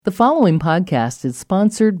The following podcast is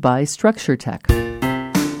sponsored by Structure Tech.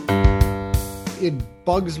 It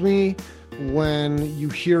bugs me when you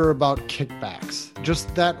hear about kickbacks.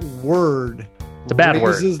 Just that word It's a bad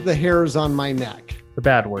word. raises the hairs on my neck. It's a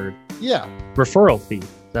bad word. Yeah. Referral fee. Is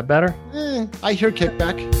that better? I hear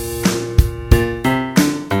kickback.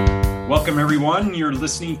 Welcome, everyone. You're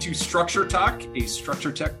listening to Structure Talk, a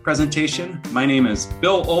Structure Tech presentation. My name is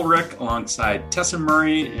Bill Ulrich, alongside Tessa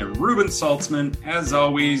Murray and Ruben Saltzman. As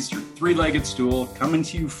always, your three-legged stool coming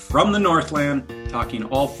to you from the Northland, talking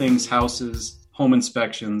all things houses, home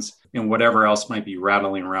inspections, and whatever else might be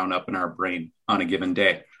rattling around up in our brain on a given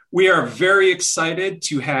day. We are very excited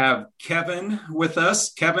to have Kevin with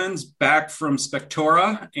us. Kevin's back from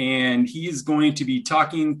Spectora, and he is going to be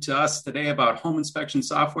talking to us today about home inspection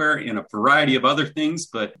software and a variety of other things.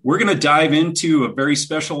 But we're going to dive into a very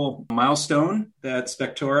special milestone that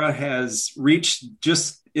Spectora has reached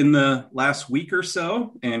just in the last week or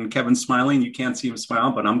so. And Kevin's smiling. You can't see him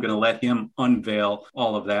smile, but I'm going to let him unveil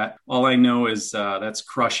all of that. All I know is that's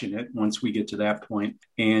crushing it once we get to that point.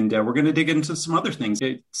 And we're going to dig into some other things.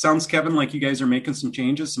 It sounds, Kevin, like you guys are making some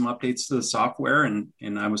changes, some updates to the software. And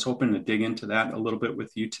I was hoping to dig into that a little bit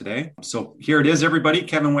with you today. So here it is, everybody.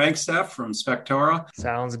 Kevin Wagstaff from Spectora.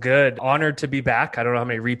 Sounds good. Honored to be back. I don't know how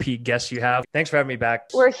many repeat guests you have. Thanks for having me back.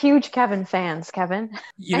 We're huge Kevin fans, Kevin.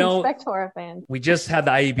 You know, Spectora fans. We just had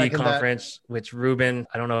the IEB conference, which Ruben,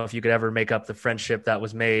 I don't know if you could ever make up the friendship that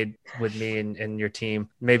was made with me and your team.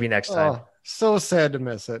 Maybe next time. So sad to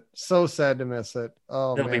miss it. So sad to miss it.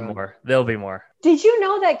 Oh, There'll be more. Did you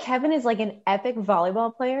know that Kevin is like an epic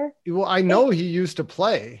volleyball player? Well, I know he used to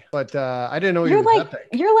play, but I didn't know he You're was like epic.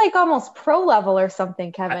 you're like almost pro level or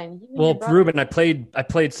something, Kevin. Ruben, I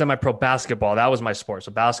played semi-pro basketball. That was my sport.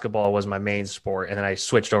 So basketball was my main sport. And then I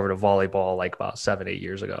switched over to volleyball like about 7-8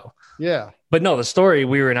 years ago. Yeah. But no, the story,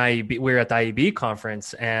 we were at the IEB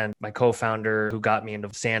conference, and my co-founder who got me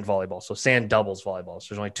into sand volleyball. So sand doubles volleyball. So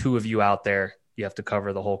there's only two of you out there. You have to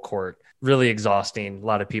cover the whole court. Really exhausting. A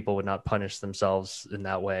lot of people would not punish themselves in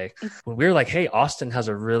that way. When we were like, hey, Austin has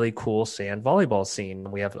a really cool sand volleyball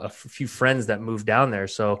scene. We have a few friends that moved down there.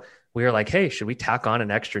 So we were like, hey, should we tack on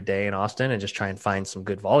an extra day in Austin and just try and find some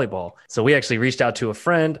good volleyball? So we actually reached out to a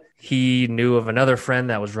friend. He knew of another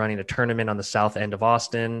friend that was running a tournament on the south end of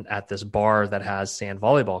Austin at this bar that has sand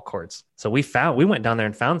volleyball courts. So we went down there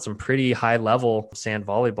and found some pretty high level sand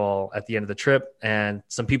volleyball at the end of the trip. And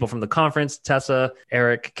some people from the conference, Tessa,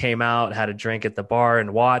 Eric, came out, had a drink at the bar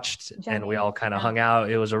and watched, and we all kind of hung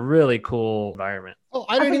out. It was a really cool environment. Oh,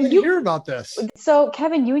 I didn't even hear about this. So,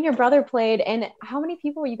 Kevin, you and your brother played, and how many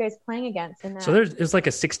people were you guys playing against in that? So it's like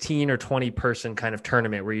a 16 or 20 person kind of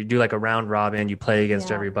tournament where you do like a round robin, you play against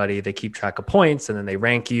everybody, they keep track of points, and then they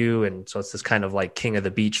rank you. And so it's this kind of like King of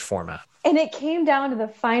the Beach format. And it came down to the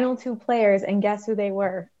final two players, and guess who they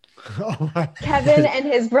were? Oh my Kevin and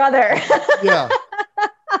his brother. Yeah.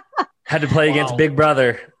 Had to play against Big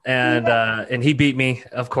Brother, and he beat me,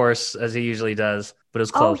 of course, as he usually does. But it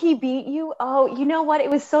was close. Oh, he beat you? Oh, you know what? It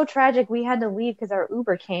was so tragic. We had to leave because our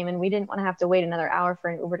Uber came, and we didn't want to have to wait another hour for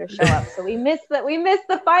an Uber to show up. So we missed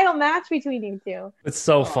the final match between you two. It's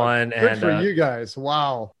so fun. Good and for you guys.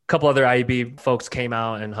 Wow. A couple other IEB folks came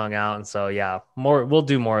out and hung out. And so, we'll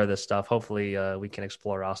do more of this stuff. Hopefully we can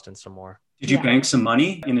explore Austin some more. Did you bank some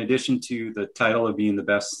money in addition to the title of being the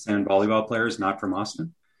best sand volleyball players, not from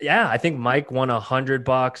Austin? Yeah, I think Mike won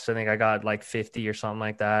 $100. I think I got like 50 or something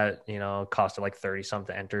like that. You know, it costed like 30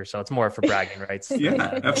 something to enter. So it's more for bragging rights.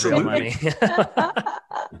 Yeah, absolutely. Money.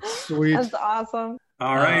 Sweet. That's awesome.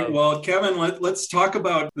 All right. Well, Kevin, let's talk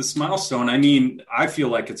about this milestone. I mean, I feel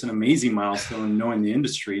like it's an amazing milestone knowing the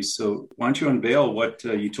industry. So why don't you unveil what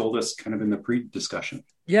you told us kind of in the pre-discussion?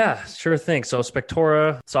 Yeah, sure thing. So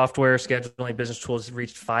Spectora software scheduling business tools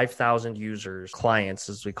reached 5,000 users, clients,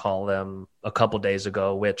 as we call them, a couple days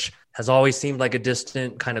ago, which has always seemed like a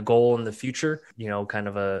distant kind of goal in the future, you know, kind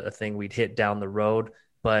of a thing we'd hit down the road.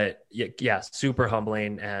 But yeah, super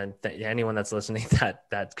humbling. And anyone that's listening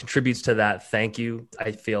that contributes to that, thank you.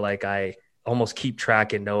 I feel like I almost keep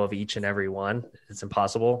track and know of each and every one. It's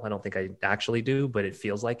impossible. I don't think I actually do, but it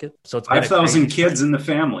feels like it. So it's 5,000 kids in the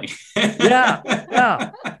family. Yeah.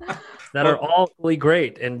 That are all really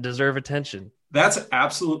great and deserve attention. That's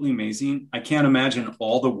absolutely amazing. I can't imagine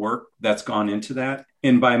all the work that's gone into that.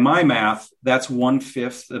 And by my math, that's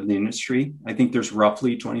 1/5 of the industry. I think there's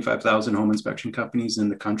roughly 25,000 home inspection companies in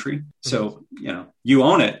the country. So, you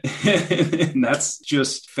own it. And that's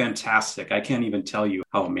just fantastic. I can't even tell you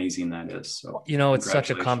how amazing that is. So, it's such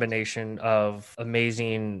a combination of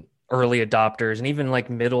amazing early adopters and even like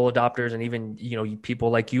middle adopters and even, people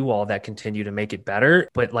like you all that continue to make it better.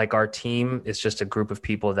 But like our team is just a group of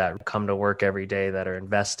people that come to work every day that are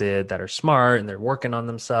invested, that are smart, and they're working on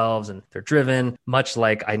themselves and they're driven, much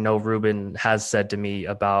like I know Ruben has said to me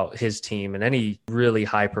about his team and any really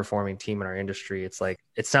high performing team in our industry. It's like,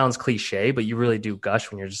 it sounds cliche, but you really do gush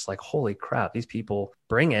when you're just like, holy crap, these people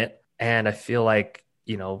bring it. And I feel like,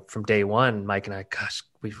 from day one, Mike and I, gosh,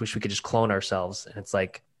 we wish we could just clone ourselves. And it's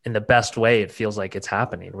like, in the best way, it feels like it's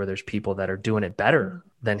happening where there's people that are doing it better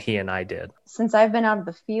than he and I did. Since I've been out of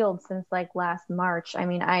the field since like last March, I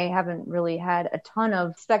mean, I haven't really had a ton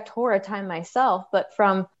of Spectora time myself, but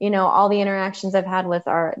from, all the interactions I've had with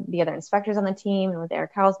the other inspectors on the team and with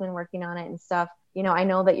Eric Hausman working on it and stuff, I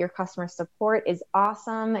know that your customer support is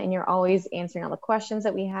awesome and you're always answering all the questions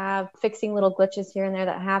that we have, fixing little glitches here and there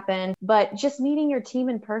that happen. But just meeting your team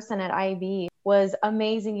in person at IB was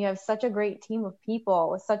amazing. You have such a great team of people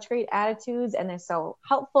with such great attitudes and they're so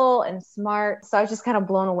helpful and smart. So I was just kind of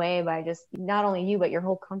blown away by just not only you, but your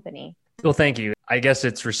whole company. Well, thank you. I guess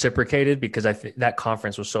it's reciprocated because that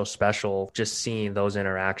conference was so special, just seeing those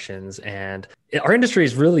interactions. And our industry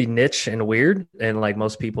is really niche and weird. And like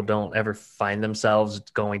most people don't ever find themselves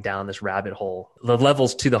going down this rabbit hole. The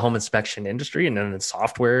levels to the home inspection industry and then the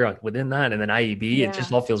software within that and then IEB, It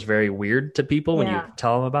just all feels very weird to people when you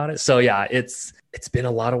tell them about it. So yeah, it's been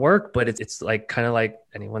a lot of work, but it's like kind of like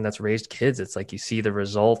anyone that's raised kids. It's like you see the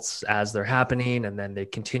results as they're happening and then they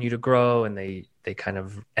continue to grow and they kind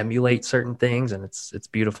of emulate certain things. And it's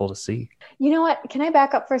beautiful to see. You know what? Can I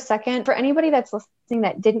back up for a second? For anybody that's listening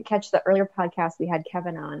that didn't catch the earlier podcast we had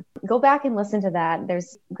Kevin on, go back and listen to that.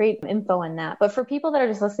 There's great info in that. But for people that are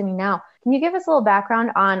just listening now, can you give us a little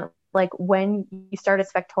background on like when you started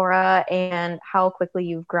Spectora and how quickly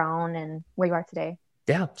you've grown and where you are today?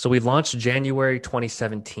 Yeah. So we launched January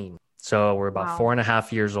 2017. So we're about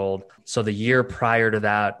 4.5 years old. So the year prior to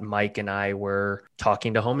that, Mike and I were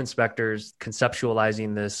talking to home inspectors,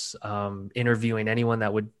 conceptualizing this, interviewing anyone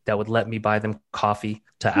that would let me buy them coffee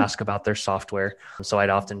to ask about their software. So I'd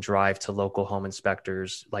often drive to local home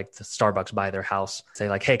inspectors, like the Starbucks by their house, say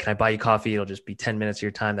like, hey, can I buy you coffee? It'll just be 10 minutes of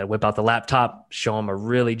your time. That whip out the laptop, show him a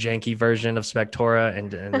really janky version of Spectora and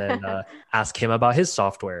then ask him about his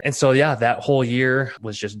software. And so, yeah, that whole year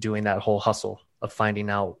was just doing that whole hustle of finding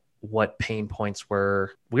out what pain points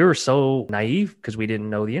were. We were so naive because we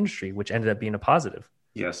didn't know the industry, which ended up being a positive.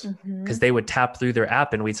 Yes. Because they would tap through their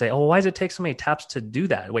app and we'd say, oh, why does it take so many taps to do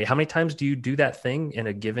that? Wait, how many times do you do that thing in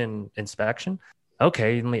a given inspection?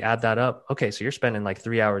 Okay, let me add that up. Okay, so you're spending like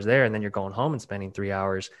 3 hours there and then you're going home and spending 3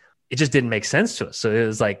 hours. It just didn't make sense to us. So it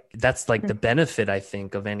was like, that's like the benefit, I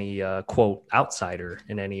think, of any quote outsider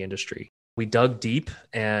in any industry. We dug deep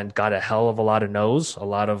and got a hell of a lot of no's, a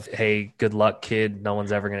lot of, hey, good luck, kid. No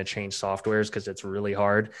one's ever going to change softwares because it's really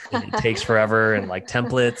hard. And it takes forever and like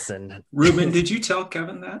templates. And Ruben, did you tell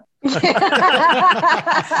Kevin that?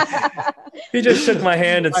 He just shook my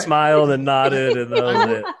hand and smiled and nodded. And that was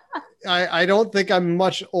it. I don't think I'm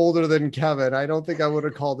much older than Kevin. I don't think I would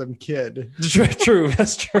have called him kid. True.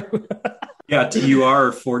 That's true. Yeah, you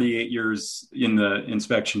are 48 years in the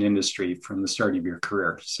inspection industry from the start of your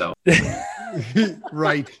career. So,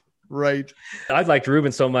 Right. I liked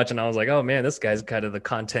Ruben so much, and I was like, "Oh man, this guy's kind of the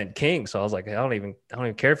content king." So I was like, "I don't even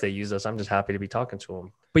care if they use us. I'm just happy to be talking to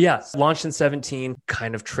him." But yeah, launched in 17,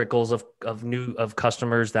 kind of trickles of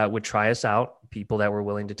customers that would try us out, people that were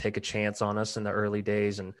willing to take a chance on us in the early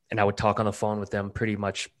days, and I would talk on the phone with them pretty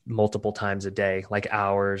much multiple times a day, like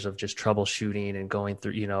hours of just troubleshooting and going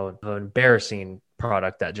through, an embarrassing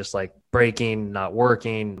product that just like breaking, not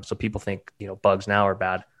working. So people think, bugs now are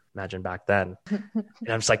bad. Imagine back then. And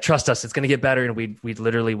I'm just like, trust us, it's going to get better. And we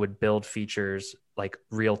literally would build features like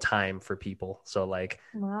real time for people. So like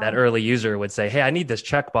that early user would say, hey, I need this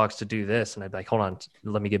checkbox to do this. And I'd be like, hold on,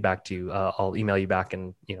 let me get back to you. I'll email you back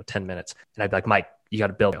in, 10 minutes. And I'd be like, Mike, you got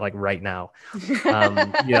to build it like right now.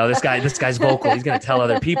 This guy's vocal. He's going to tell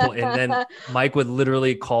other people. And then Mike would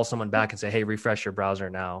literally call someone back and say, hey, refresh your browser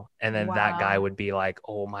now. And then that guy would be like,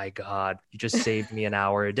 oh my God, you just saved me an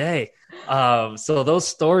hour a day. So those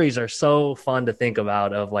stories are so fun to think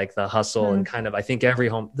about of like the hustle and kind of, I think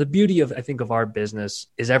the beauty of our business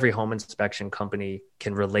is every home inspection company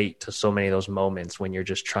can relate to so many of those moments when you're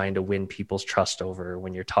just trying to win people's trust over,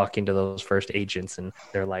 when you're talking to those first agents and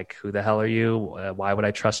they're like, who the hell are you? Why would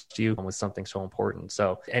I trust you with something so important?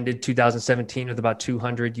 So ended 2017 with about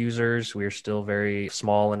 200 users. We were still very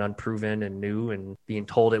small and unproven and new and being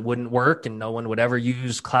told it wouldn't work and no one would ever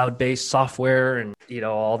use cloud-based software and,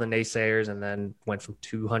 all the naysayers, and then went from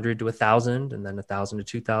 200 to 1,000 and then 1,000 to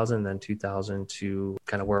 2,000 and then 2,000 to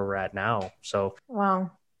kind of where we're at now. So wow.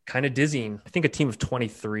 kind of dizzying. I think a team of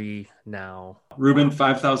 23 now. Ruben,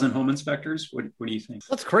 5,000 home inspectors. What do you think?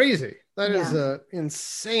 That's crazy. That is an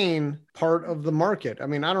insane part of the market. I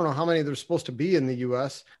mean, I don't know how many there's supposed to be in the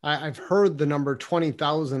U.S. I've heard the number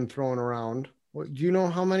 20,000 thrown around. Do you know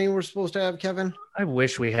how many we're supposed to have, Kevin? I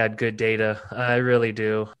wish we had good data. I really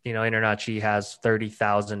do. InterNACHI has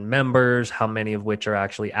 30,000 members, how many of which are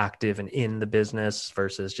actually active and in the business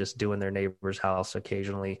versus just doing their neighbor's house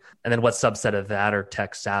occasionally. And then what subset of that are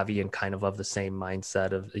tech savvy and kind of the same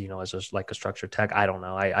mindset of, as like a structured tech? I don't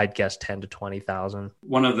know. I'd guess 10 to 20,000.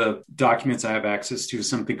 One of the documents I have access to is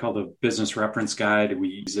something called a business reference guide. We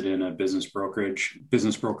use it in a business brokerage.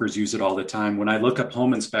 Business brokers use it all the time. When I look up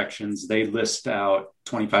home inspections, they list out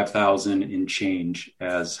 25,000 in change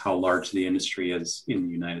as how large the industry is in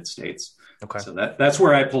the United States. Okay. So that's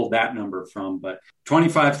where I pulled that number from. But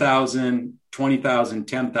 25,000, 20,000,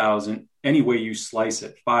 10,000, any way you slice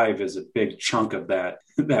it, 5 is a big chunk of that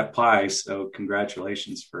pie. So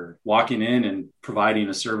congratulations for walking in and providing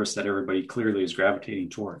a service that everybody clearly is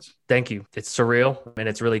gravitating towards. Thank you. It's surreal. And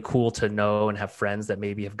it's really cool to know and have friends that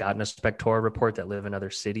maybe have gotten a Spectora report that live in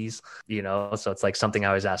other cities, So it's like something I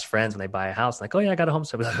always ask friends when they buy a house, like, oh yeah, I got a home.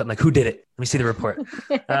 So I'm like, who did it? Let me see the report.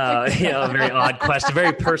 A very odd question,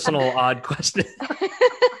 very personal, odd question.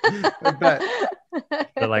 I bet.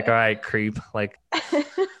 They're like, all right, creep. Like,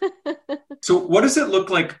 so what does it look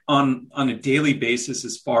like on a daily basis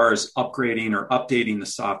as far as upgrading or updating the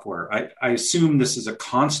software? I assume this is a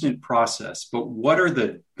constant process, but what are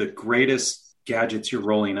the greatest gadgets you're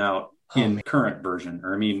rolling out in the current version?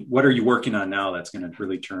 Or, what are you working on now that's going to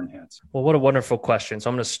really turn heads? Well, what a wonderful question. So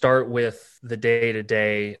I'm going to start with the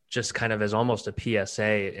day-to-day, just kind of as almost a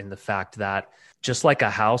PSA in the fact that just like a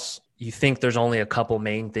house, you think there's only a couple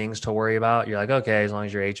main things to worry about. You're like, okay, as long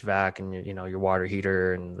as your HVAC and your water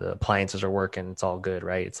heater and the appliances are working, it's all good,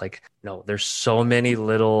 right? It's like, no, there's so many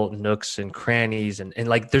little nooks and crannies and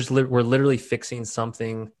like we're literally fixing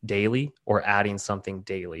something daily or adding something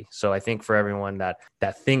daily. So I think for everyone that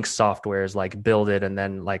thinks software is like build it and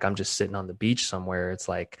then like I'm just sitting on the beach somewhere, it's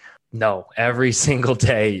like, no, every single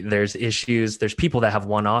day there's issues. There's people that have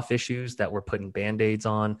one-off issues that we're putting Band-Aids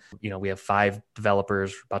on. We have 5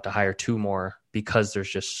 developers, about to hire 2 more because there's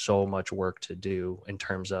just so much work to do in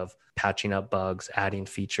terms of patching up bugs, adding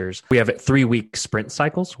features. We have 3-week sprint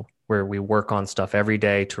cycles where we work on stuff every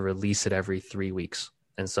day to release it every 3 weeks.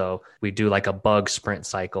 And so we do like a bug sprint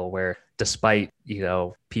cycle where despite,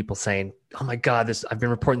 people saying, oh my God, I've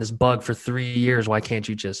been reporting this bug for 3 years. Why can't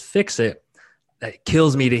you just fix it? That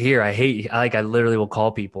kills me to hear. I literally will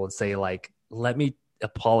call people and say like, let me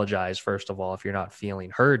apologize first of all if you're not feeling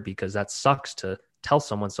heard, because that sucks to tell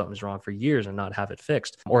someone something's wrong for years and not have it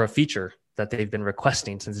fixed, or a feature that they've been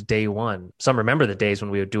requesting since day one. Some remember the days when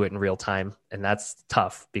we would do it in real time, and that's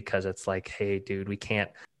tough because it's like, hey dude, we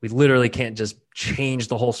literally can't just change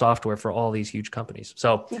the whole software for all these huge companies.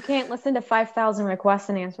 So you can't listen to 5,000 requests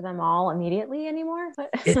and answer them all immediately anymore.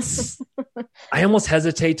 I almost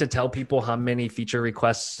hesitate to tell people how many feature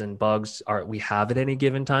requests and bugs we have at any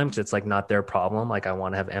given time, because it's like not their problem. Like I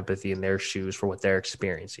want to have empathy in their shoes for what they're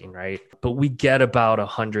experiencing, right? But we get about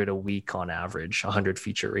 100 a week on average, 100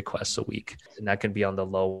 feature requests a week, and that can be on the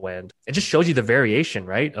low end. It just shows you the variation,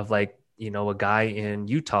 right? Of like, a guy in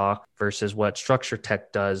Utah versus what Structure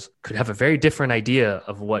Tech does could have a very different idea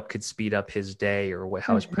of what could speed up his day or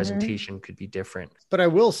how his presentation could be different. But I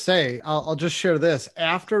will say, I'll just share this.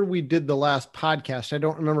 After we did the last podcast, I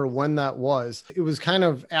don't remember when that was. It was kind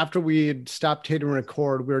of after we had stopped hitting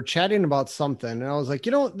record, we were chatting about something. And I was like,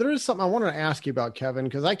 there is something I wanted to ask you about, Kevin,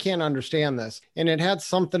 because I can't understand this. And it had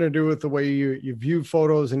something to do with the way you view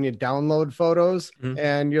photos and you download photos. Mm-hmm.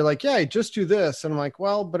 And you're like, yeah, just do this. And I'm like,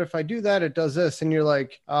 well, but if I do that, it does this. And you're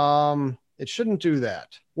like, it shouldn't do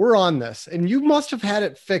that. We're on this. And you must have had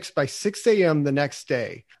it fixed by 6 a.m. the next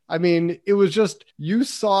day. It was just, you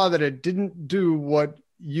saw that it didn't do what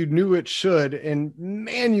you knew it should. And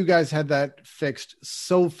man, you guys had that fixed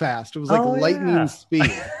so fast. It was like lightning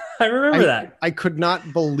speed. I remember that. I could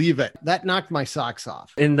not believe it. That knocked my socks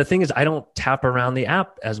off. And the thing is, I don't tap around the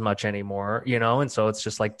app as much anymore, and so it's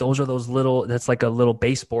just like, that's like a little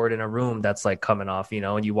baseboard in a room that's like coming off,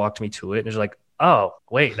 and you walked me to it and it's like, oh,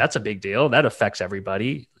 wait, that's a big deal. That affects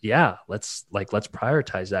everybody. Yeah, let's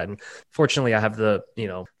prioritize that. And fortunately, I have the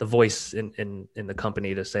voice in the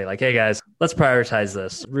company to say like, hey guys, let's prioritize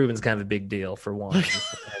this. Ruben's kind of a big deal for one.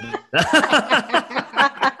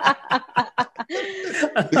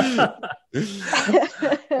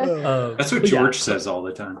 That's what George says all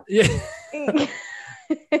the time. Yeah.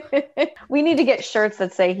 We need to get shirts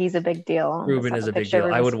that say he's a big deal. Ruben is a big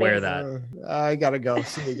deal. I would wear that. I gotta go.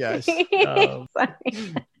 See you guys.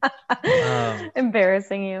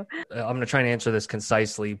 Embarrassing you. I'm going to try and answer this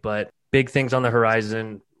concisely, but big things on the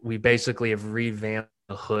horizon. We basically have revamped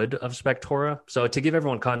the hood of Spectora. So to give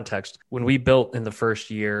everyone context, when we built in the first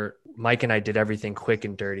year, Mike and I did everything quick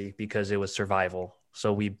and dirty because it was survival.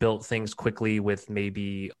 So we built things quickly with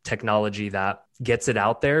maybe technology that gets it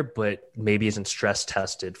out there, but maybe isn't stress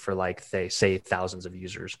tested for like they say thousands of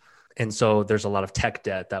users. And so there's a lot of tech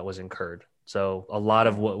debt that was incurred. So a lot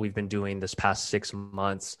of what we've been doing this past 6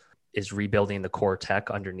 months is rebuilding the core tech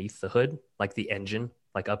underneath the hood, like the engine,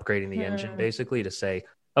 like upgrading the engine basically to say,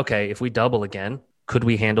 okay, if we double again, could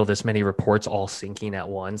we handle this many reports all syncing at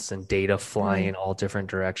once and data flying all different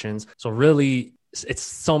directions? So really, it's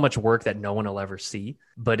so much work that no one will ever see,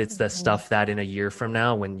 but it's the stuff that in a year from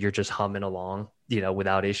now, when you're just humming along,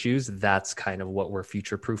 without issues, that's kind of what we're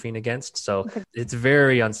future proofing against. So it's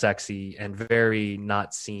very unsexy and very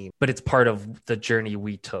not seen, but it's part of the journey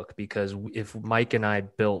we took, because if Mike and I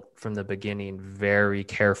built from the beginning very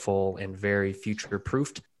careful and very future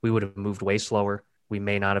proofed, we would have moved way slower. We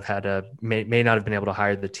may not have may not have been able to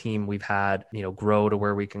hire the team we've had, grow to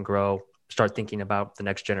where we can grow, start thinking about the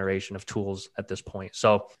next generation of tools at this point.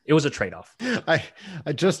 So it was a trade-off. I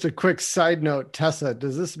just a quick side note, Tessa,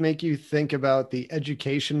 does this make you think about the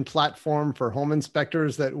education platform for home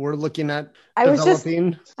inspectors that we're looking at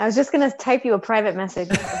developing? I was just going to type you a private message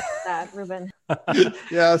about that, Ruben.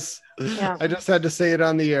 Yes. Yeah. I just had to say it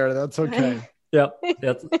on the air. That's okay. Yep.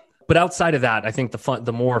 But outside of that, I think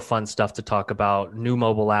the more fun stuff to talk about, new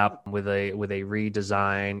mobile app with a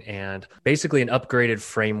redesign and basically an upgraded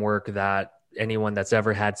framework that anyone that's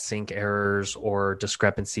ever had sync errors or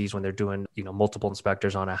discrepancies when they're doing, multiple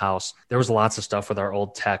inspectors on a house. There was lots of stuff with our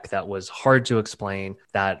old tech that was hard to explain,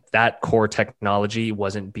 that core technology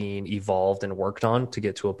wasn't being evolved and worked on to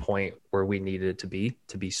get to a point where we needed it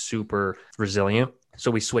to be super resilient. So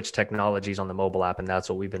we switched technologies on the mobile app, and that's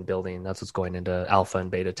what we've been building. That's what's going into alpha and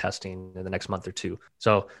beta testing in the next month or two.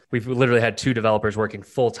 So we've literally had 2 developers working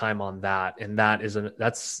full time on that. And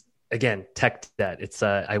that's again, tech debt. It's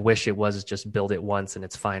I wish it was just build it once and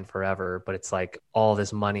it's fine forever, but it's like all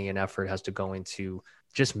this money and effort has to go into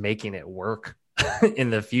just making it work in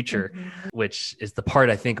the future, which is the part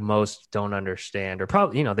I think most don't understand, or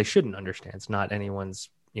probably, they shouldn't understand. It's not anyone's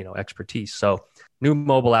expertise. So new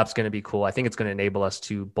mobile app's going to be cool. I think it's going to enable us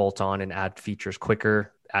to bolt on and add features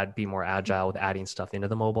quicker, be more agile with adding stuff into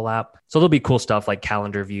the mobile app. So there'll be cool stuff like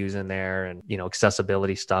calendar views in there and,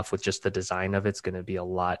 accessibility stuff with just the design of it's going to be a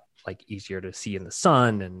lot like easier to see in the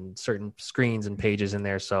sun and certain screens and pages in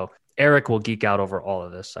there. So Eric will geek out over all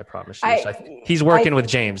of this. I promise you. He's working with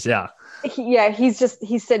James. Yeah. Yeah. He's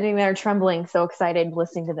sitting there trembling, so excited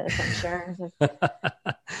listening to this, I'm sure.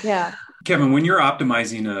 Yeah. Kevin, when you're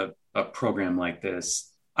optimizing a program like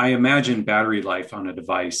this, I imagine battery life on a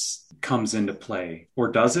device comes into play,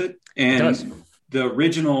 or does it? And It does. The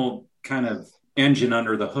original kind of engine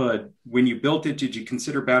under the hood, when you built it, did you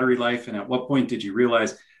consider battery life? And at what point did you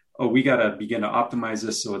realize, we got to begin to optimize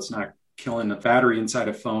this so it's not killing the battery inside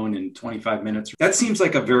a phone in 25 minutes? That seems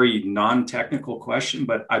like a very non-technical question,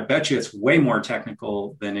 but I bet you it's way more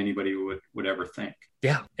technical than anybody would ever think.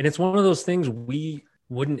 Yeah. And it's one of those things we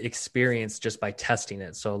wouldn't experience just by testing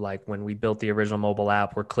it. So like when we built the original mobile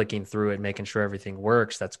app, we're clicking through it, making sure everything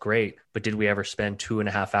works. That's great. But did we ever spend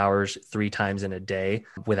 2.5 hours 3 times in a day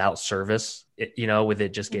without service, with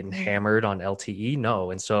it just getting hammered on LTE?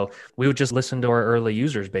 No. And so we would just listen to our early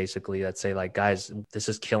users basically that say like, guys, this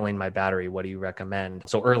is killing my battery. What do you recommend?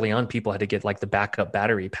 So early on, people had to get like the backup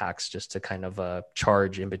battery packs just to kind of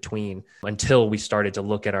charge in between until we started to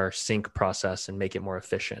look at our sync process and make it more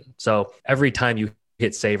efficient. So every time you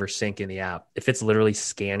hit save or sync in the app, if it's literally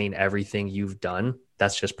scanning everything you've done,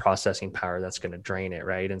 that's just processing power that's going to drain it,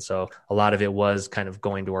 right? And so a lot of it was kind of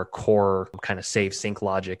going to our core kind of save sync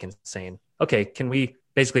logic and saying, okay, can we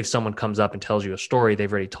basically, if someone comes up and tells you a story,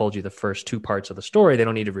 they've already told you the first 2 parts of the story. They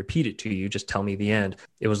don't need to repeat it to you. Just tell me the end.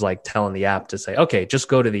 It was like telling the app to say, okay, just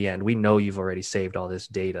go to the end. We know you've already saved all this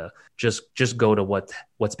data. Just go to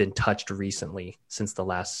what's been touched recently since the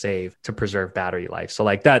last save to preserve battery life. So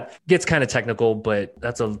like that gets kind of technical, but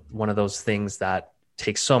that's one of those things that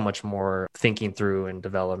takes so much more thinking through and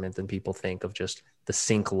development than people think of, just the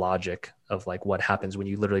sync logic of like what happens when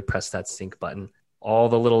you literally press that sync button. all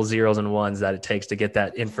the little zeros and ones that it takes to get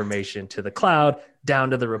that information to the cloud,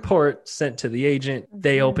 down to the report, sent to the agent.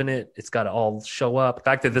 They open it. It's got to all show up. The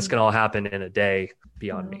fact that this can all happen in a day,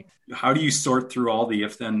 beyond me. How do you sort through all the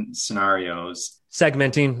if-then scenarios?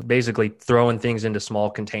 Segmenting, basically throwing things into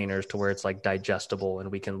small containers to where it's like digestible,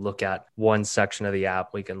 and we can look at one section of the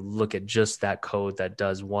app. We can look at just that code that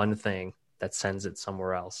does one thing that sends it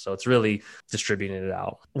somewhere else. So it's really distributing it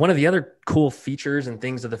out. One of the other cool features and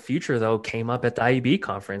things of the future, though, came up at the IEB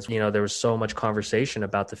conference. You know, there was so much conversation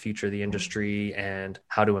about the future of the industry and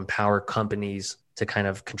how to empower companies to kind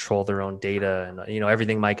of control their own data and, you know,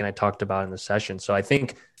 everything Mike and I talked about in the session. So I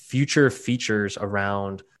think future features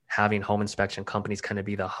around having home inspection companies kind of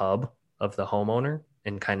be the hub of the homeowner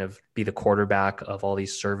and kind of be the quarterback of all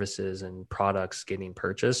these services and products getting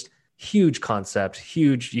purchased. Huge concept,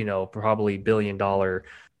 huge, you know, probably $1 billion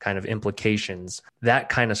kind of implications. That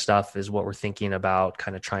kind of stuff is what we're thinking about,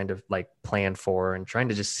 kind of trying to like plan for, and trying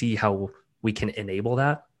to just see how we can enable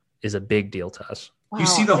that is a big deal to us. Wow. Do you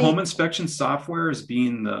see the home inspection software as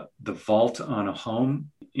being the vault on a home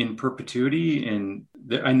in perpetuity? And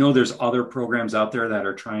I know there's other programs out there that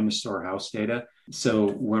are trying to store house data. So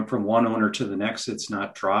when from one owner to the next, it's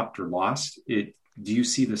not dropped or lost. Do you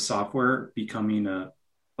see the software becoming a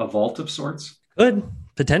vault of sorts? Could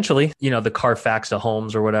potentially, you know, the Carfax of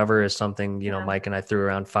homes or whatever is something, you know, Mike and I threw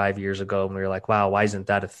around 5 years ago, and we were like, wow, why isn't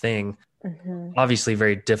that a thing? Obviously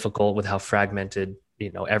very difficult with how fragmented,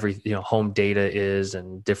 you know, home data is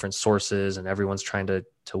and different sources, and everyone's trying to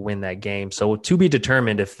win that game. So to be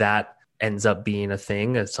determined if that ends up being a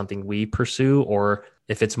thing, as something we pursue, or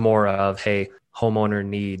if it's more of, hey, homeowner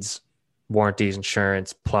needs warranties,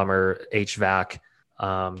 insurance, plumber, HVAC.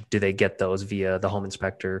 Do they get those via the home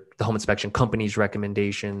inspection company's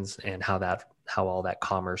recommendations, and how all that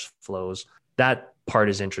commerce flows? That part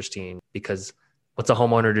is interesting, because what's a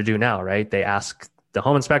homeowner to do now, right? They ask the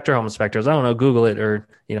home inspectors, I don't know, Google it, or,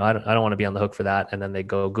 you know, I don't want to be on the hook for that. And then they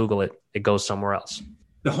go Google it, it goes somewhere else.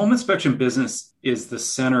 The home inspection business is the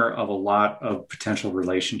center of a lot of potential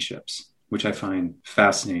relationships, which I find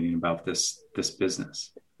fascinating about this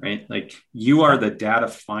business. Right? Like, you are the data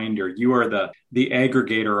finder, you are the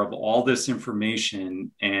aggregator of all this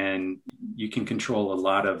information, and you can control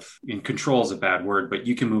control is a bad word, but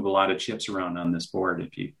you can move a lot of chips around on this board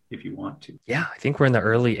if you want to. Yeah, I think we're in the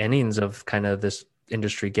early innings of kind of this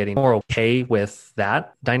industry getting more okay with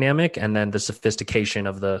that dynamic, and then the sophistication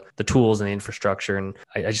of the tools and the infrastructure. And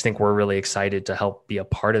I just think we're really excited to help be a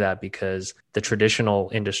part of that, because the traditional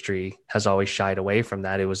industry has always shied away from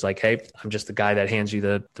that. It was like, hey, I'm just the guy that hands you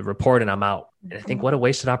the report and I'm out. And I think what a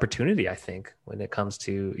wasted opportunity, I think, when it comes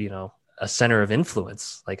to, you know, a center of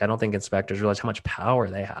influence. Like, I don't think inspectors realize how much power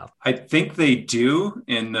they have. I think they do.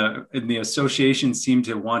 And the association seem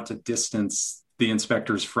to want to distance the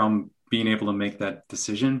inspectors from being able to make that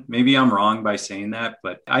decision. Maybe I'm wrong by saying that,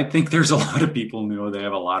 but I think there's a lot of people who know they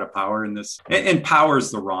have a lot of power in this. And power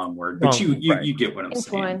is the wrong word, but you get what I'm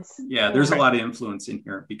influence. saying. Yeah, there's a lot of influence in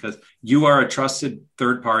here, because you are a trusted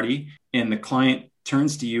third party, and the client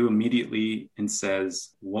turns to you immediately and says,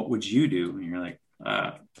 what would you do? And you're like,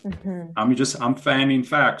 I'm finding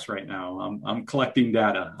facts right now. I'm collecting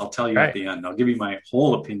data. I'll tell you at the end. I'll give you my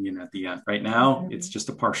whole opinion at the end. Right now, it's just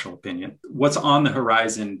a partial opinion. What's on the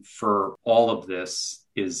horizon for all of this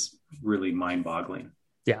is really mind-boggling.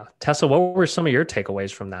 Yeah. Tessa, what were some of your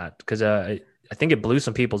takeaways from that? Because I think it blew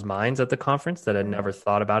some people's minds at the conference that had never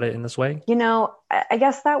thought about it in this way. You know, I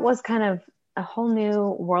guess that was kind of a whole new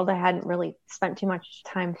world I hadn't really spent too much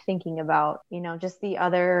time thinking about, you know, just the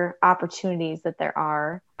other opportunities that there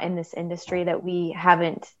are in this industry that we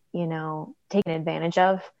haven't, you know, taken advantage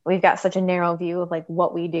of. We've got such a narrow view of like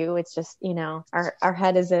what we do. It's just, you know, our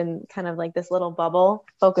head is in kind of like this little bubble,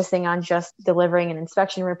 focusing on just delivering an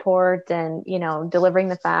inspection report and, you know, delivering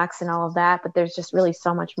the facts and all of that. But there's just really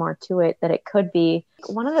so much more to it that it could be.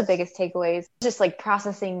 One of the biggest takeaways, just like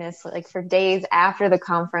processing this like for days after the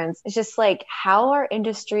conference, is just like how our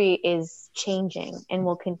industry is changing and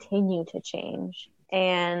will continue to change.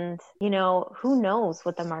 And, you know, who knows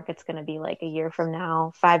what the market's going to be like a year from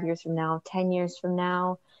now, 5 years from now, 10 years from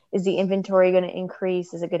now. Is the inventory going to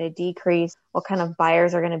increase? Is it going to decrease? What kind of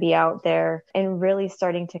buyers are going to be out there? And really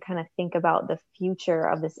starting to kind of think about the future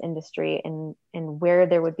of this industry and where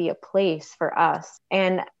there would be a place for us.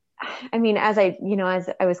 And I mean, as I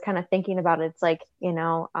was kind of thinking about it, it's like, you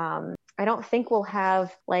know, I don't think we'll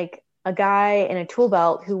have like a guy in a tool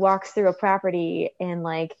belt who walks through a property and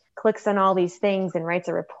like clicks on all these things and writes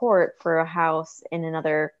a report for a house in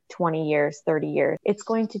another 20 years, 30 years. It's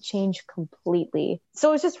going to change completely.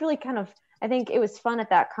 So it's just really kind of I think it was fun at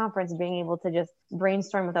that conference being able to just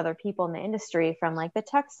brainstorm with other people in the industry from like the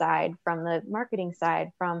tech side, from the marketing side,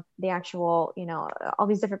 from the actual, all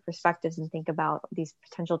these different perspectives, and think about these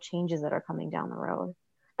potential changes that are coming down the road.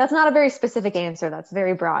 That's not a very specific answer. That's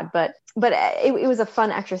very broad, but it was a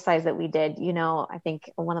fun exercise that we did, I think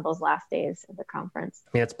one of those last days of the conference. I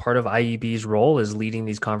mean, it's part of IEB's role is leading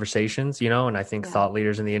these conversations, and I think thought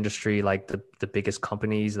leaders in the industry, like the biggest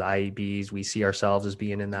companies, the IEBs, we see ourselves as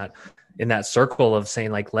being in that circle of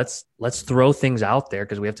saying like, let's throw things out there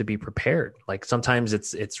because we have to be prepared. Like sometimes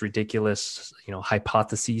it's ridiculous,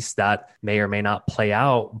 hypotheses that may or may not play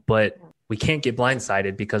out, but we can't get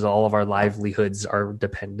blindsided because all of our livelihoods are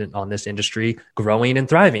dependent on this industry growing and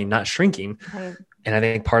thriving, not shrinking. Right. And I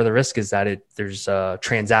think part of the risk is that there's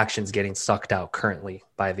transactions getting sucked out currently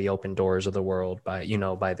by the open doors of the world, by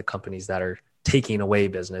the companies that are taking away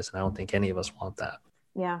business. And I don't think any of us want that.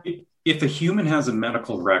 Yeah. If a human has a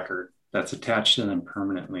medical record that's attached to them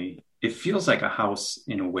permanently, it feels like a house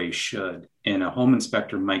in a way should. And a home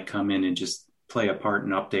inspector might come in and just play a part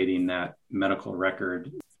in updating that medical record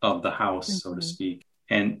of the house, so to speak.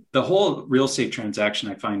 And the whole real estate transaction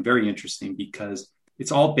I find very interesting because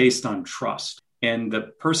it's all based on trust. And the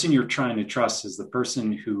person you're trying to trust is the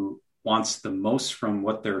person who wants the most from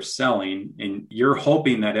what they're selling. And you're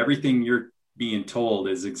hoping that everything you're being told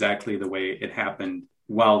is exactly the way it happened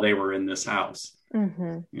while they were in this house.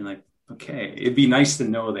 Mm-hmm. You're like, okay, it'd be nice to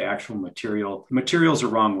know the actual material. Material's a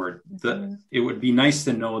wrong word. It would be nice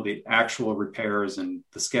to know the actual repairs and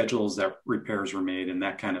the schedules that repairs were made and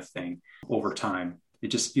that kind of thing over time. It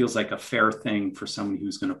just feels like a fair thing for someone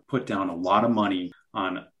who's going to put down a lot of money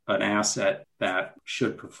on an asset that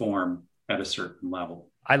should perform at a certain level.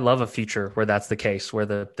 I love a future where that's the case, where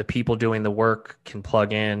the people doing the work can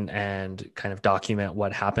plug in and kind of document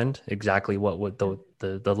what happened, exactly what would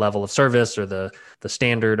the level of service or the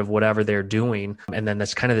standard of whatever they're doing. And then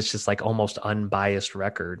that's kind of this just like almost unbiased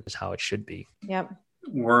record is how it should be. Yep.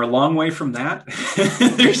 We're a long way from that.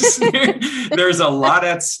 There's a lot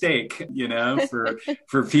at stake,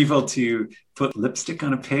 for people to put lipstick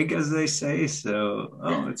on a pig, as they say. So,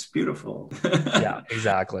 it's beautiful. Yeah,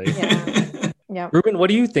 exactly. Yeah. Yep. Ruben, what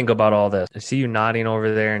do you think about all this? I see you nodding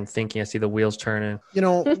over there and thinking, I see the wheels turning.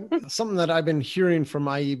 Something that I've been hearing from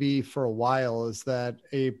IEB for a while is that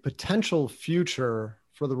a potential future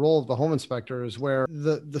for the role of the home inspector is where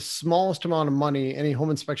the smallest amount of money any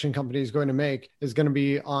home inspection company is going to make is going to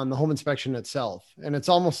be on the home inspection itself. And it's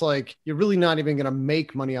almost like you're really not even going to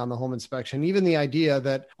make money on the home inspection. Even the idea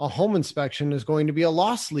that a home inspection is going to be a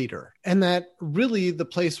loss leader and that really the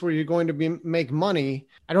place where you're going to make money,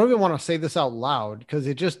 I don't even want to say this out loud because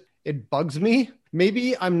it bugs me.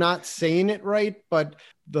 Maybe I'm not saying it right, but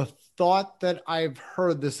the thought that I've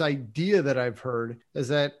heard, this idea that I've heard is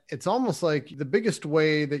that it's almost like the biggest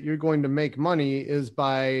way that you're going to make money is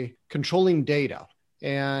by controlling data.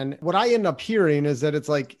 And what I end up hearing is that it's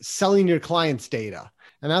like selling your client's data.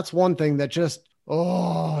 And that's one thing that just,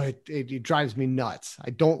 it drives me nuts. I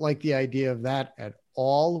don't like the idea of that at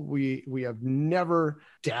all. We have never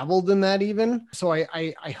dabbled in that even. So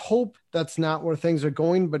I hope that's not where things are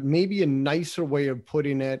going, but maybe a nicer way of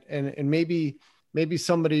putting it. And maybe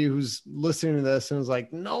somebody who's listening to this and is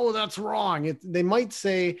like, no, that's wrong. They might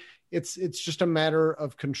say it's just a matter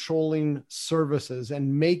of controlling services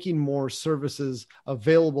and making more services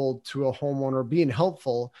available to a homeowner, being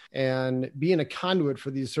helpful and being a conduit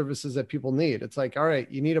for these services that people need. It's like, all right,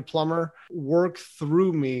 you need a plumber, work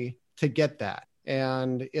through me to get that.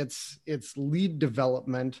 And it's lead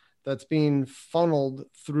development that's being funneled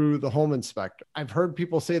through the home inspector. I've heard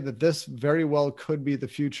people say that this very well could be the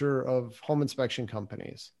future of home inspection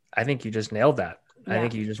companies. I think you just nailed that. Yeah. I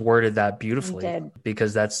think you just worded that beautifully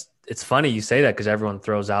because it's funny you say that because everyone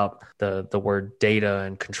throws out the word data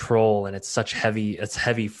and control and it's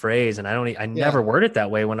heavy phrase. And I never word it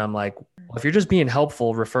that way when I'm like, well, if you're just being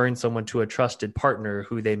helpful, referring someone to a trusted partner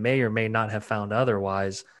who they may or may not have found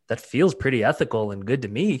otherwise, that feels pretty ethical and good to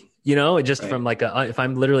me. It just from like if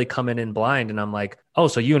I'm literally coming in blind and I'm like, oh,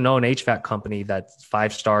 so an HVAC company that's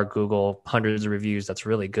 5-star Google, hundreds of reviews, that's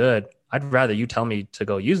really good. I'd rather you tell me to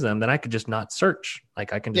go use them than I could just not search.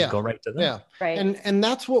 Like I can just go right to them. Yeah. Right. And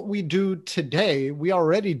that's what we do today. We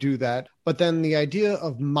already do that. But then the idea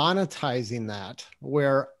of monetizing that,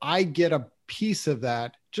 where I get a piece of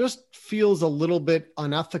that, just feels a little bit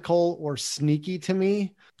unethical or sneaky to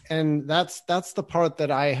me. And that's the part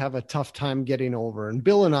that I have a tough time getting over. And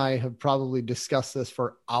Bill and I have probably discussed this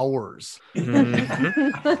for hours.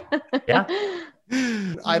 Mm-hmm. Yeah.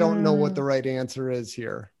 I don't know what the right answer is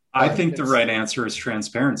here. I think the right answer is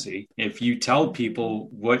transparency. If you tell people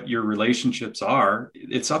what your relationships are,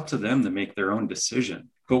 it's up to them to make their own decision.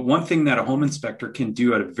 But one thing that a home inspector can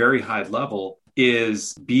do at a very high level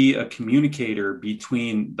is be a communicator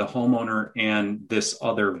between the homeowner and this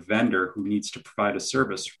other vendor who needs to provide a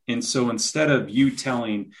service. And so instead of you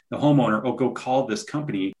telling the homeowner, oh, go call this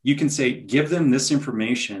company, you can say, give them this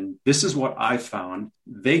information. This is what I found.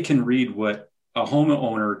 They can read what a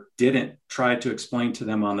homeowner didn't try to explain to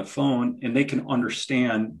them on the phone, and they can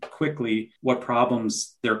understand quickly what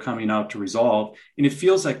problems they're coming out to resolve. And it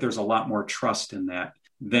feels like there's a lot more trust in that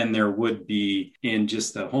than there would be in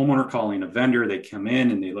just the homeowner calling a vendor. They come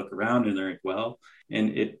in and they look around and they're like, well,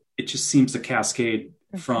 and it just seems to cascade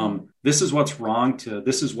from this is what's wrong to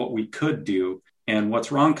this is what we could do. And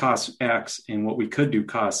what's wrong costs X, and what we could do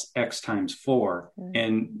costs X times 4.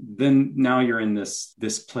 And then now you're in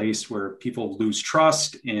this place where people lose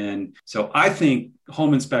trust. And so I think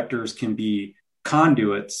home inspectors can be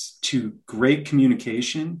conduits to great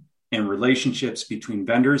communication and relationships between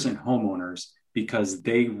vendors and homeowners, because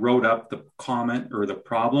they wrote up the comment or the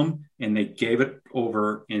problem and they gave it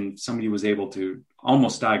over, and somebody was able to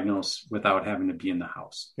almost diagnose without having to be in the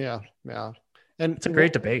house. Yeah. Yeah. And it's a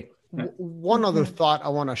great debate. One other thought I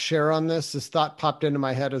want to share on this. This thought popped into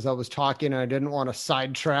my head as I was talking, and I didn't want to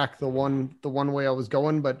sidetrack the one way I was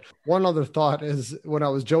going. But one other thought is, when I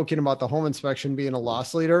was joking about the home inspection being a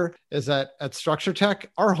loss leader, is that at Structure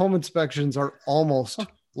Tech, our home inspections are almost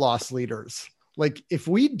loss leaders. Like, if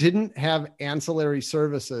we didn't have ancillary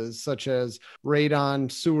services such as radon,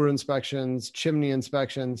 sewer inspections, chimney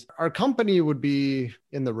inspections, our company would be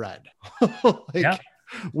in the red.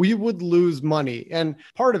 We would lose money. And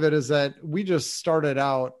part of it is that we just started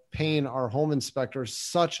out paying our home inspectors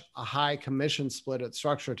such a high commission split at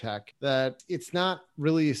Structure Tech that it's not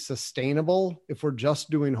really sustainable if we're just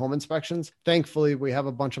doing home inspections. Thankfully, we have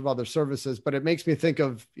a bunch of other services, but it makes me think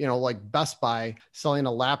of, like Best Buy selling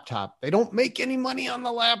a laptop. They don't make any money on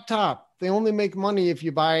the laptop. They only make money if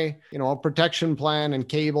you buy, a protection plan and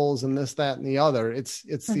cables and this, that, and the other. It's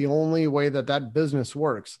the only way that business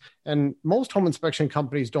works. And most home inspection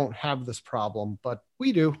companies don't have this problem, but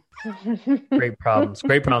we do. Great problems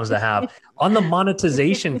to have. On the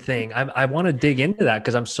monetization thing, I want to dig into that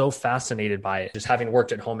because I'm so fascinated by it. Just having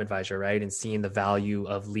worked at Home Advisor, right? And seeing the value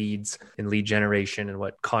of leads and lead generation and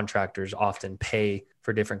what contractors often pay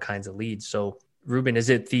for different kinds of leads. So Ruben, is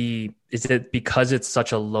it because it's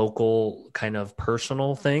such a local kind of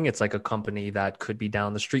personal thing? It's like a company that could be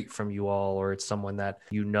down the street from you all, or it's someone that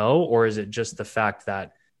or is it just the fact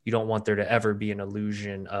that you don't want there to ever be an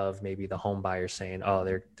illusion of maybe the home buyer saying, oh,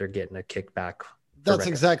 they're getting a kickback? That's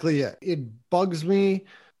exactly it. It bugs me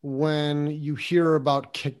when you hear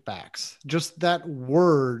about kickbacks. Just that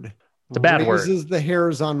word, it's a bad word, raises the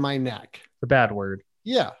hairs on my neck. A bad word.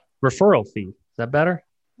 Yeah. Referral fee. Is that better?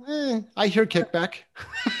 I hear kickback.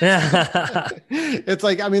 It's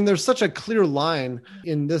like, there's such a clear line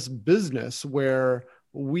in this business where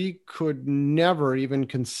we could never even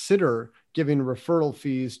consider giving referral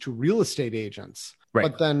fees to real estate agents. Right.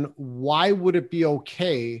 But then why would it be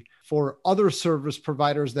okay for other service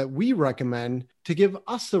providers that we recommend to give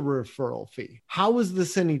us a referral fee? How is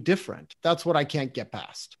this any different? That's what I can't get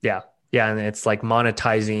past. Yeah. Yeah. And it's like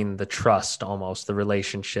monetizing the trust, almost the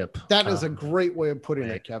relationship. That is a great way of putting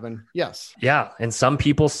it, Kevin. Yes. Yeah. And some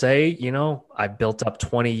people say, I built up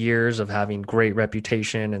 20 years of having great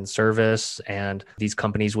reputation and service, and these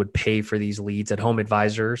companies would pay for these leads at Home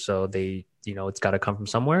Advisor. So they, it's got to come from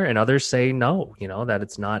somewhere. And others say no, that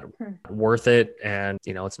it's not worth it. And,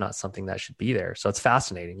 it's not something that should be there. So it's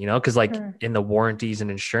fascinating, because in the warranties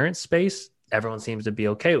and insurance space, everyone seems to be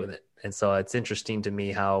okay with it. And so it's interesting to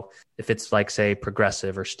me how, if it's like, say,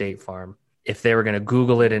 Progressive or State Farm, if they were going to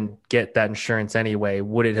Google it and get that insurance anyway,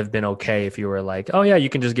 would it have been okay if you were like, oh yeah, you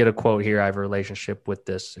can just get a quote here, I have a relationship with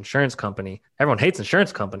this insurance company. Everyone hates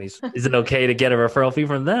insurance companies. Is it okay to get a referral fee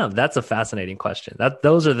from them? That's a fascinating question.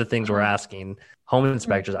 Those are the things we're asking home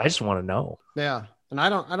inspectors. I just want to know. Yeah. And I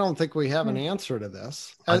don't think we have an answer to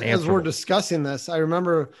this. As we're discussing this, I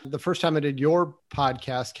remember the first time I did your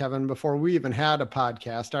podcast, Kevin, before we even had a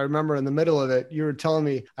podcast, I remember in the middle of it, you were telling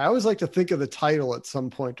me, I always like to think of the title at some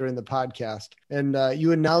point during the podcast. And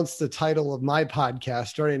you announced the title of my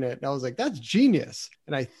podcast during it. And I was like, that's genius.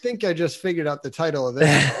 And I think I just figured out the title of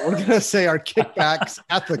it. We're going to say, are kickbacks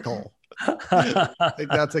ethical? I think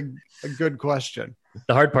that's a good question.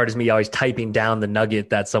 The hard part is me always typing down the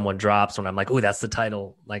nugget that someone drops when I'm like, oh, that's the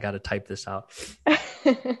title. I got to type this out.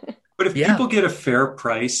 But if people get a fair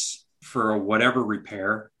price for whatever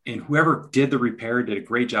repair, and whoever did the repair did a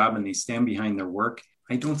great job and they stand behind their work,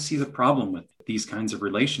 I don't see the problem with these kinds of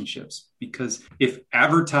relationships. Because if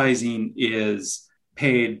advertising is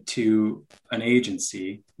paid to an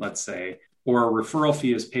agency, let's say, or a referral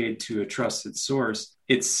fee is paid to a trusted source,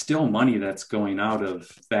 it's still money that's going out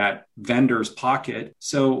of that vendor's pocket.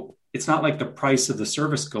 So it's not like the price of the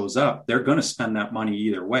service goes up. They're going to spend that money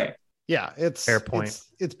either way. Yeah, it's fair point.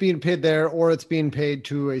 It's being paid there, or it's being paid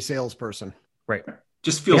to a salesperson. Right.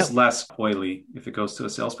 Just feels less oily if it goes to a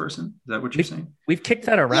salesperson. Is that what you're saying? We've kicked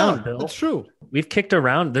that around, Bill. That's true. We've kicked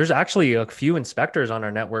around. There's actually a few inspectors on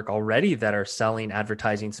our network already that are selling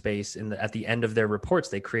advertising space at the end of their reports.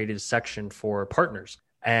 They created a section for partners.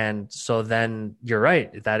 And so then you're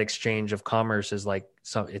right. That exchange of commerce is like,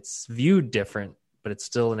 so it's viewed different, but it's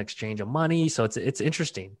still an exchange of money. So it's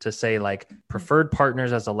interesting to say like preferred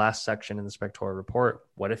partners as the last section in the Spectora report.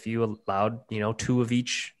 What if you allowed, 2 of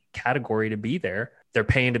each category to be there? They're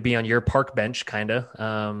paying to be on your park bench, kind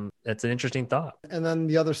of. That's an interesting thought. And then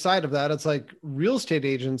the other side of that, it's like real estate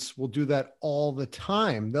agents will do that all the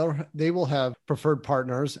time. They will have preferred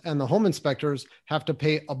partners, and the home inspectors have to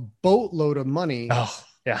pay a boatload of money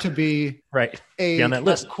to be be on that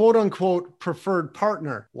list. Quote unquote preferred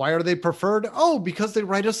partner. Why are they preferred? Oh, because they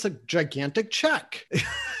write us a gigantic check.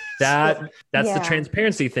 That's the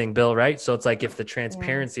transparency thing, Bill, right? So it's like if the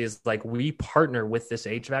transparency is like we partner with this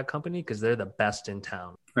HVAC company because they're the best in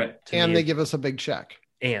town. Right. And they give us a big check.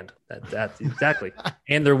 And that's exactly.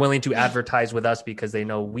 And they're willing to advertise with us because they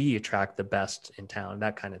know we attract the best in town,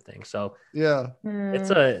 that kind of thing. So it's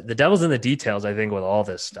the devil's in the details, I think, with all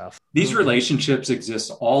this stuff. These relationships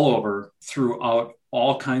exist all over throughout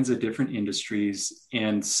all kinds of different industries,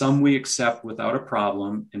 and some we accept without a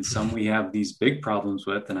problem, and some we have these big problems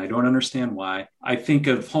with, and I don't understand why. I think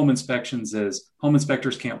of home inspections as home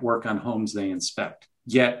inspectors can't work on homes they inspect.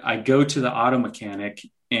 Yet I go to the auto mechanic,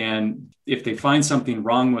 and if they find something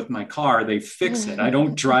wrong with my car, they fix it. I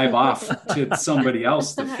don't drive off to somebody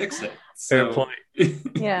else to fix it. Fair point.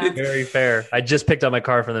 Yeah. Very fair. I just picked up my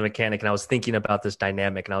car from the mechanic and I was thinking about this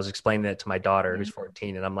dynamic and I was explaining it to my daughter who's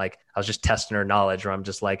 14. And I'm like, I was just testing her knowledge where I'm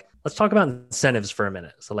just like, let's talk about incentives for a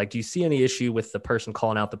minute. So like, do you see any issue with the person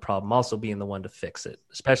calling out the problem also being the one to fix it,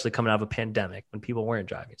 especially coming out of a pandemic when people weren't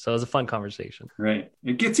driving? So it was a fun conversation. Right.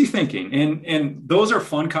 It gets you thinking. And those are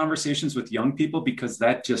fun conversations with young people because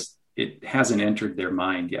it hasn't entered their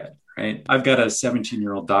mind yet. Right. I've got a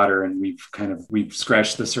 17-year-old daughter and we've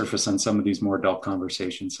scratched the surface on some of these more adult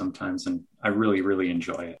conversations sometimes. And I really, really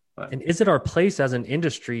enjoy it. And is it our place as an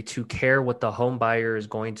industry to care what the home buyer is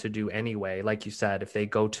going to do anyway? Like you said, if they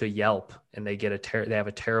go to Yelp and they get they have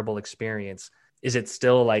a terrible experience, is it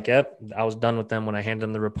still like, yep, I was done with them when I handed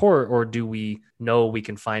them the report? Or do we know we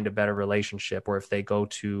can find a better relationship? Or if they go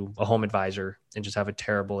to a home advisor and just have a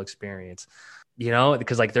terrible experience?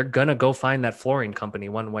 Because like they're going to go find that flooring company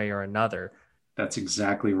one way or another. That's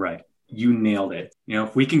exactly right. You nailed it.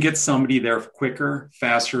 If we can get somebody there quicker,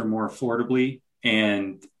 faster, more affordably,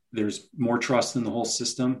 and there's more trust in the whole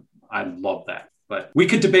system, I love that. But we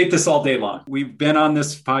could debate this all day long. We've been on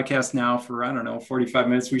this podcast now for, 45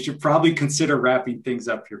 minutes. We should probably consider wrapping things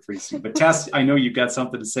up here pretty soon. But Tess, I know you've got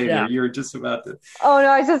something to say there. You were just about to. Oh, no,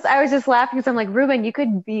 I was just laughing because I'm like, Ruben, you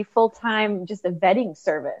could be full-time just a vetting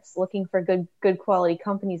service, looking for good quality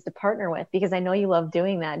companies to partner with, because I know you love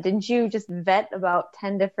doing that. Didn't you just vet about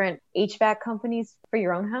 10 different HVAC companies for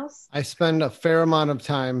your own house? I spend a fair amount of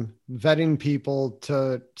time vetting people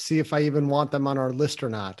to see if I even want them on our list or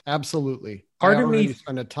not. Absolutely. I already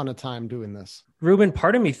spend a ton of time doing this. Ruben,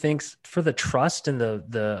 part of me thinks for the trust and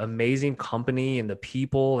the amazing company and the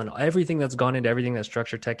people and everything that's gone into everything that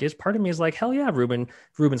Structure Tech is, part of me is like, hell yeah,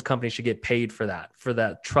 Ruben's company should get paid for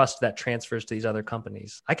that trust that transfers to these other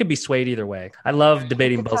companies. I could be swayed either way. I love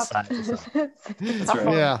debating both sides. So. That's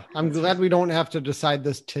right. Yeah, I'm glad we don't have to decide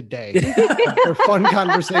this today. They're fun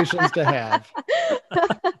conversations to have.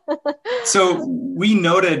 So we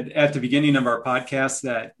noted at the beginning of our podcast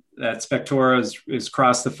that Spectora is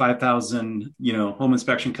crossed the 5,000, home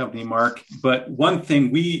inspection company mark. But one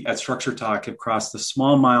thing we at Structure Talk have crossed the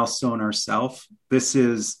small milestone ourselves. This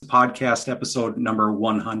is podcast episode number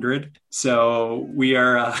 100. So we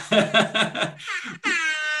are.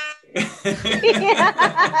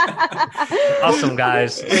 Awesome,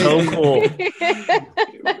 guys. So cool.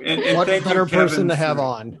 And what better person Kevin, to have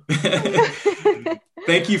on?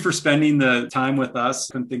 Thank you for spending the time with us.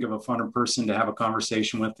 Couldn't think of a funner person to have a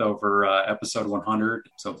conversation with over episode 100.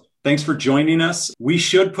 So thanks for joining us. We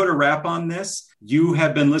should put a wrap on this. You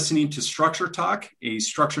have been listening to Structure Talk, a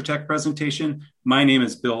Structure Tech presentation. My name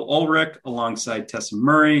is Bill Ulrich, alongside Tessa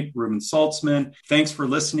Murray, Ruben Saltzman. Thanks for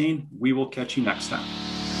listening. We will catch you next time.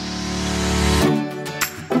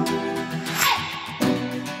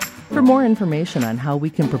 For more information on how we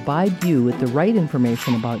can provide you with the right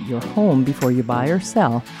information about your home before you buy or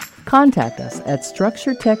sell, contact us at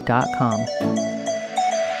structuretech.com.